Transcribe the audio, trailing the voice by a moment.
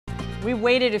We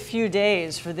waited a few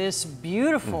days for this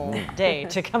beautiful day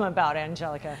to come about,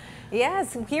 Angelica.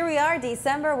 Yes, here we are,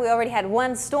 December. We already had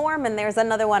one storm and there's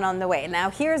another one on the way. Now,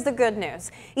 here's the good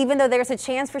news. Even though there's a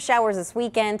chance for showers this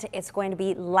weekend, it's going to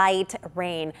be light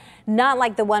rain. Not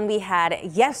like the one we had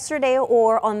yesterday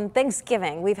or on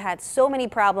Thanksgiving. We've had so many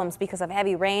problems because of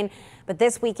heavy rain, but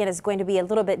this weekend is going to be a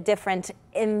little bit different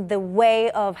in the way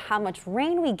of how much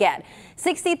rain we get.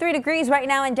 63 degrees right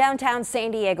now in downtown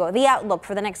San Diego. The outlook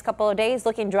for the next couple of days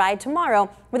looking dry tomorrow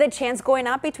with a chance going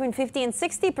up between 50 and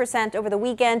 60% over the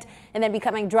weekend, and then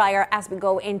becoming drier as we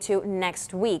go into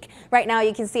next week. Right now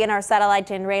you can see in our satellite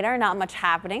and radar not much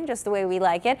happening, just the way we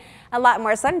like it. A lot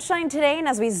more sunshine today, and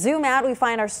as we zoom out we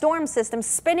find our storm system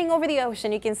spinning over the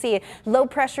ocean. You can see a low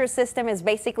pressure system is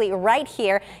basically right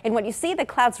here, and what you see the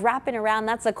clouds wrapping around,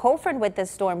 that's a cold front with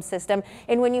this storm system.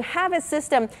 And when you have a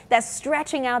system that's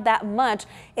stretching out that much,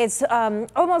 it's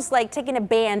almost like taking a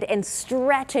band and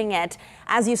stretching it.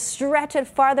 As you stretch it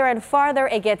farther and farther,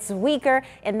 it gets weaker,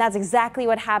 and that's exactly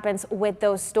what happens with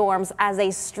those storms as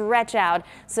they stretch out.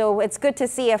 So it's good to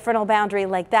see a frontal boundary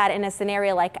like that in a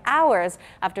scenario like ours.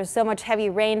 After so much heavy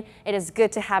rain, it is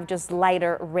good to have just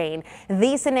lighter rain.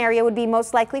 The scenario would be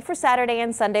most likely for Saturday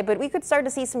and Sunday, but we could start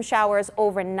to see some showers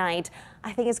overnight.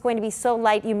 I think it's going to be so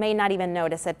light you may not even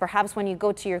notice it. Perhaps when you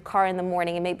go to your car in the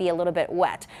morning, it may be a little bit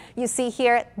wet. You see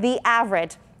here the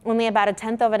average. Only about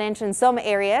 1/10 of an inch in some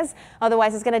areas.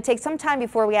 Otherwise, it's going to take some time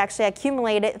before we actually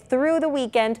accumulate it through the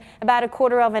weekend. About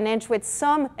 1/4 of an inch, with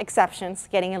some exceptions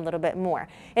getting a little bit more.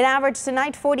 An average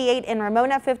tonight, 48 in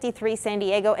Ramona, 53 San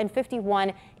Diego, and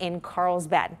 51 in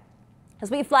Carlsbad. As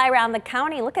we fly around the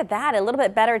county, look at that, a little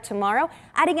bit better tomorrow,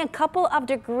 adding a couple of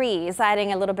degrees,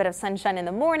 adding a little bit of sunshine in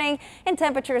the morning, and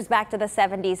temperatures back to the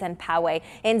 70s in Poway.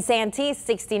 In Santee,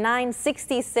 69,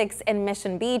 66 in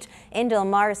Mission Beach, in Del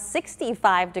Mar,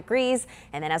 65 degrees.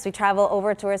 And then as we travel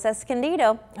over towards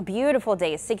Escondido, a beautiful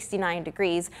day, 69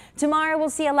 degrees. Tomorrow we'll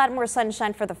see a lot more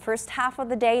sunshine for the first half of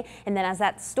the day, and then as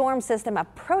that storm system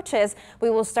approaches,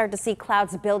 we will start to see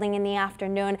clouds building in the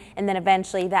afternoon, and then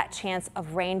eventually that chance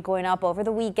of rain going up over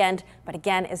the weekend, but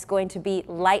again it's going to be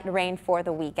light rain for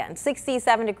the weekend.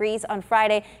 67 degrees on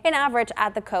Friday, an average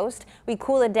at the coast. We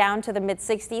cool it down to the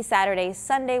mid-60s Saturday,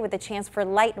 Sunday, with a chance for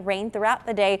light rain throughout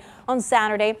the day on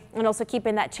Saturday, and also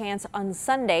keeping that chance on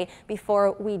Sunday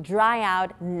before we dry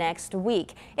out next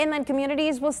week. Inland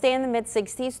communities will stay in the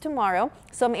mid-60s tomorrow.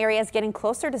 Some areas getting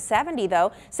closer to 70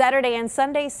 though. Saturday and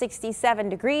Sunday, 67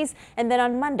 degrees, and then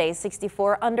on Monday,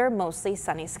 64 under mostly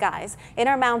sunny skies. In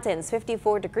our mountains,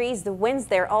 54 degrees. The winds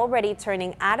there already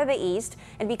turning out of the east,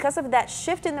 and because of that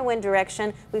shift in the wind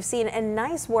direction, we've seen a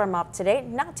nice warm up today.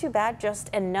 Not too bad, just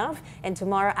enough, and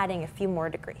tomorrow adding a few more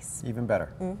degrees. Even better.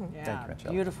 Yeah, Thank you, Angelica.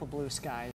 Beautiful blue skies.